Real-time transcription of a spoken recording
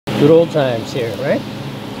Good old times here, right?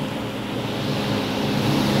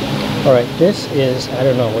 Alright, this is, I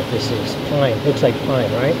don't know what this is. Pine. Looks like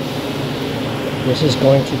pine, right? This is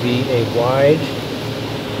going to be a wide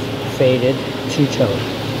faded two-tone.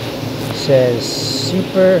 It says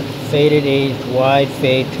super faded aged wide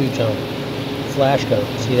fade two-tone. Flash code.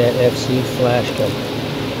 See that FC flash code.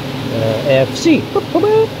 FC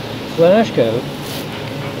flash code.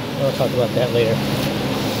 I'll talk about that later.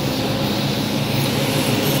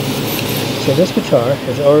 So this guitar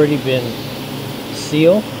has already been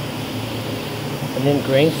sealed, and then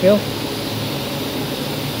grain filled,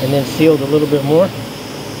 and then sealed a little bit more,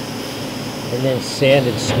 and then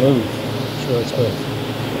sanded smooth. Really smooth.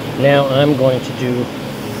 Now I'm going to do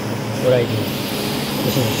what I do.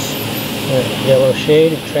 This is yellow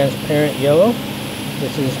shade, transparent yellow.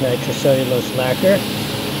 This is nitrocellulose lacquer.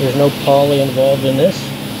 There's no poly involved in this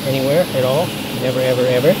anywhere at all. Never, ever,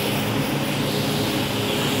 ever.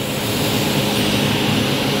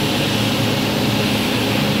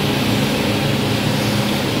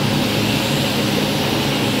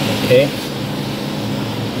 Okay.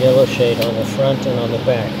 Yellow shade on the front and on the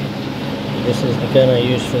back. This is the gun I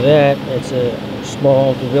use for that. It's a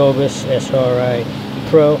small DeVilbiss SRI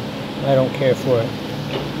Pro. I don't care for it.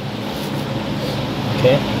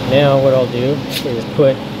 Okay, now what I'll do is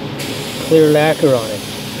put clear lacquer on it.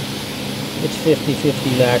 It's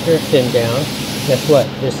 50-50 lacquer, thinned down. Guess what?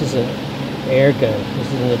 This is an air gun. This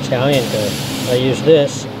is an Italian gun. I use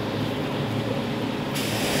this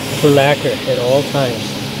for lacquer at all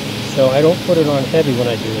times. So I don't put it on heavy when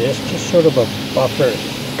I do this, just sort of a buffer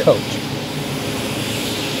coat.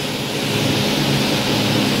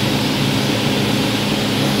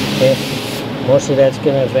 Okay, most of that's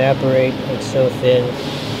going to evaporate. It's so thin.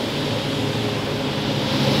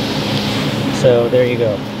 So there you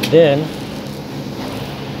go. Then,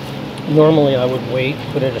 normally I would wait,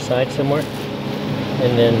 put it aside somewhere,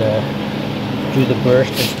 and then do the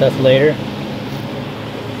burst and stuff later.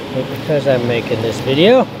 But because I'm making this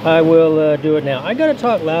video, I will do it now. I gotta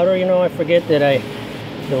talk louder, you know. I forget that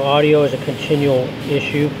the audio is a continual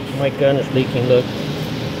issue. My gun is leaking. Look,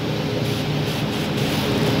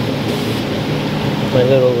 my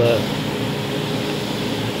little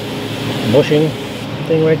bushing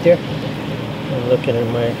thing right there. I'm looking at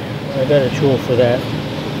I got a tool for that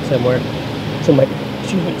somewhere.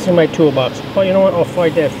 It's in my toolbox. Oh, you know what? I'll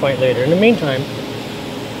fight that fight later. In the meantime,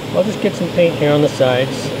 I'll just get some paint here on the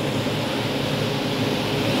sides.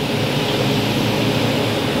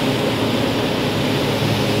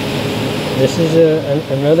 This is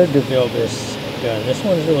another DeVilbiss gun. This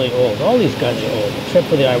one's really old. All these guns are old, except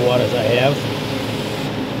for the Iwatas I have.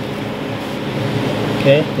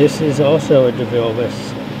 Okay, this is also a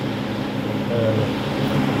DeVilbiss.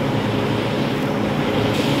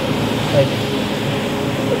 I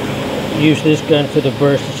use this gun for the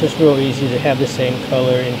burst. It's just real easy to have the same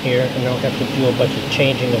color in here and don't have to do a bunch of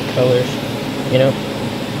changing of colors, you know.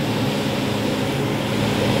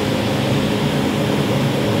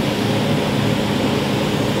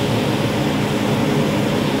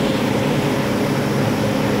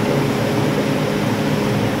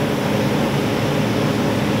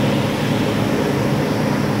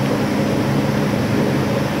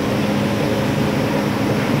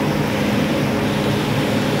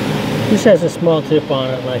 This has a small tip on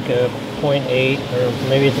it, like a 0.8, or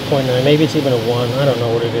maybe it's a 0.9, maybe it's even a 1. I don't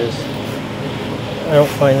know what it is. I don't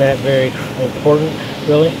find that very important,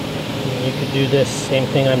 really. You could do this same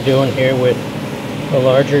thing I'm doing here with a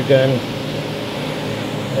larger gun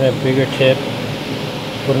and a bigger tip.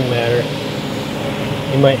 Wouldn't matter.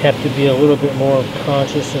 You might have to be a little bit more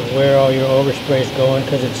conscious of where all your overspray is going,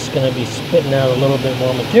 because it's going to be spitting out a little bit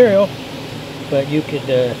more material. But you could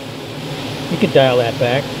dial that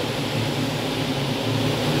back.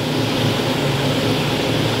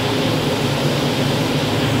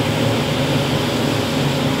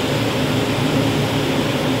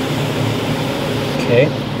 Okay,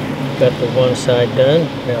 got the one side done.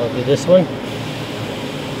 Now I'll do this one.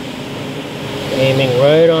 Aiming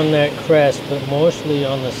right on that crest, but mostly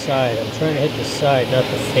on the side. I'm trying to hit the side, not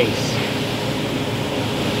the face.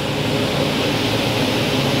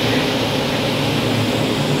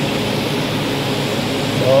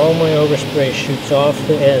 All my overspray shoots off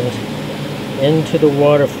the end into the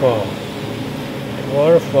waterfall.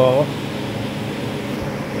 Waterfall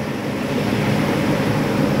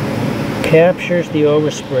captures the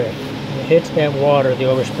overspray. It hits that water, the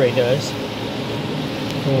overspray does,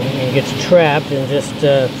 and gets trapped and just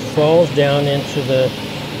falls down into the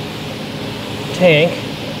tank.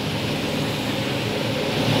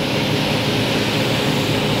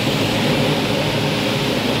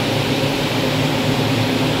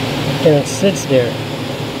 And it sits there.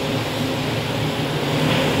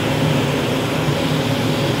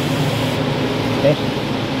 Okay,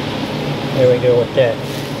 there we go with that.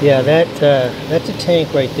 Yeah, that's a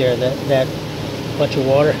tank right there. That bunch of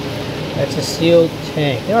water. That's a sealed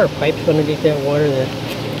tank. There are pipes underneath that water that,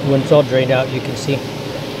 when it's all drained out, you can see.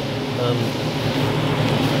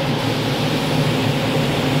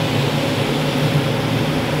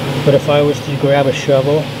 But if I was to grab a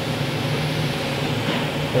shovel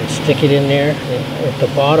and stick it in there, and at the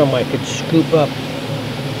bottom I could scoop up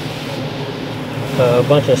a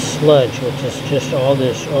bunch of sludge, which is just all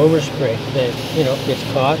this overspray that, you know, gets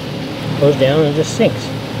caught, goes down, and just sinks.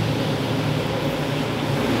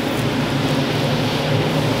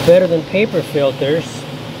 Better than paper filters.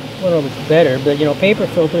 I don't know if it's better, but you know, paper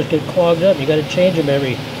filters get clogged up. You got to change them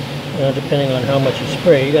every, depending on how much you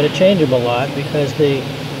spray. You got to change them a lot because they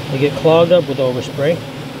get clogged up with overspray,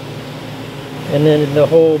 and then the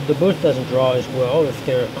booth doesn't draw as well if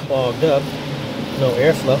they're clogged up. No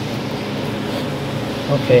airflow.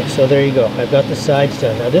 Okay, so there you go. I've got the sides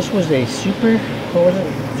done. Now this was a super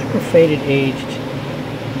faded aged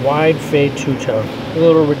wide fade two-tone. A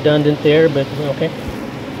little redundant there, but okay.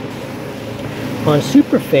 On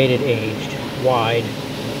super faded aged wide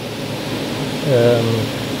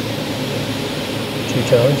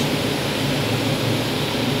two-tones,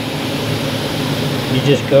 you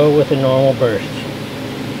just go with a normal burst.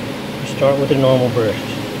 You start with a normal burst.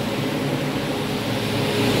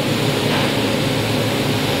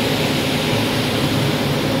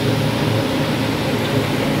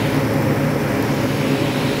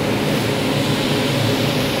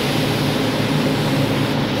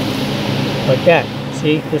 Like that.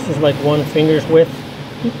 See, this is like one finger's width.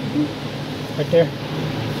 Right there.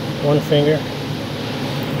 One finger.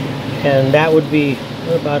 And that would be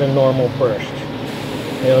about a normal burst.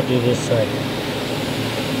 I'll do this side.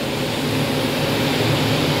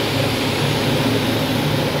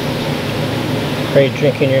 Are you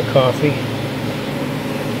drinking your coffee?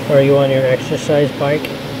 Are you on your exercise bike?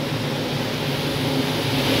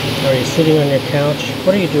 Are you sitting on your couch?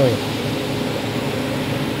 What are you doing?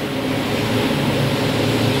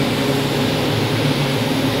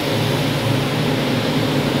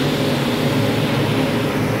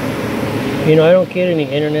 You know, I don't get any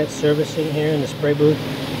internet service in here in the spray booth,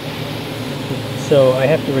 so I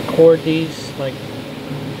have to record these like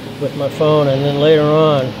with my phone, and then later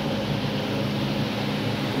on,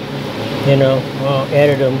 you know, I'll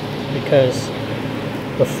edit them, because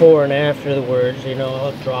before and after the words, you know,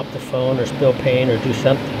 I'll drop the phone or spill paint or do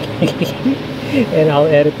something and I'll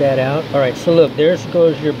edit that out. Alright, so look, there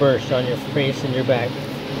goes your burst on your face and your back.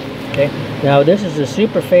 Okay, now this is a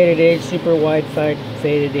super faded age, super wide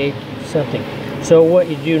faded age something. So what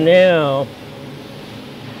you do now,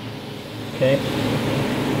 okay,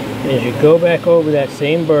 is you go back over that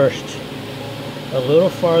same burst a little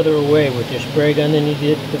farther away with your spray gun than you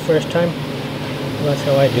did the first time. Well, that's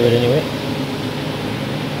how I do it anyway.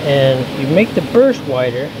 And you make the burst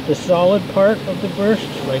wider, the solid part of the burst,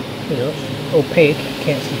 like, you know, opaque,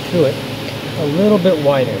 can't see through it, a little bit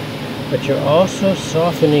wider. But you're also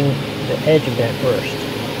softening the edge of that burst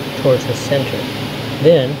towards the center.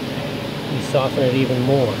 Then you soften it even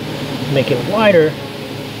more. Make it wider,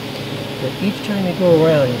 but each time you go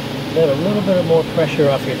around, you let a little bit more pressure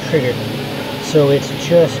off your trigger. So it's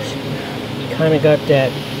just kind of got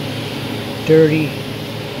that dirty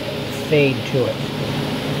fade to it.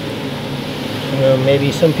 You know,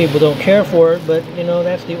 maybe some people don't care for it, but you know,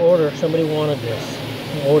 that's the order. Somebody wanted this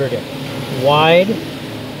and ordered it. Wide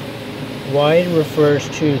refers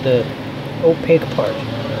to the opaque part.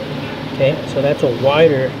 Okay, so that's a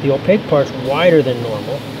wider, the opaque part's wider than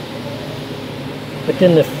normal. But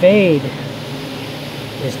then the fade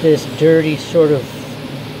is this dirty sort of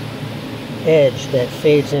edge that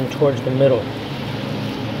fades in towards the middle.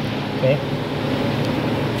 Okay?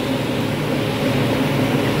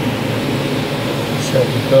 So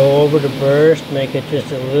you go over the burst, make it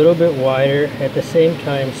just a little bit wider, at the same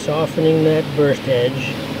time softening that burst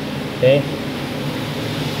edge. Okay?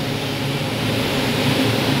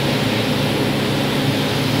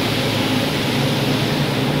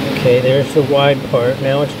 Okay, there's the wide part.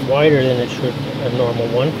 Now it's wider than it should, a normal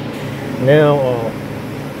one. Now I'll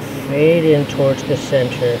fade in towards the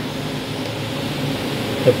center,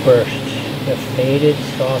 the burst, the faded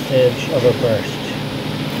soft edge of a burst.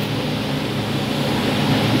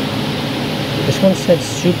 This one said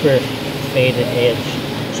super faded edge,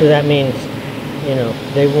 so that means, you know,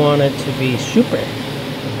 they want it to be super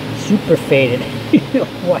faded.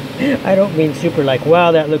 What? I don't mean super like,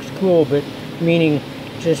 wow, that looks cool, but meaning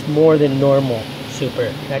just more than normal.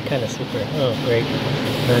 super. That kind of super. Oh, great.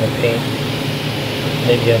 Not in paint.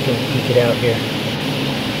 Maybe I can eke it out here.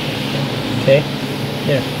 Okay.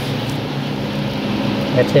 Yeah.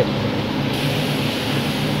 That's it.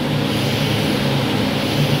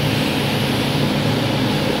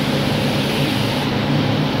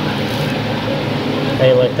 How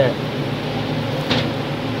you like that?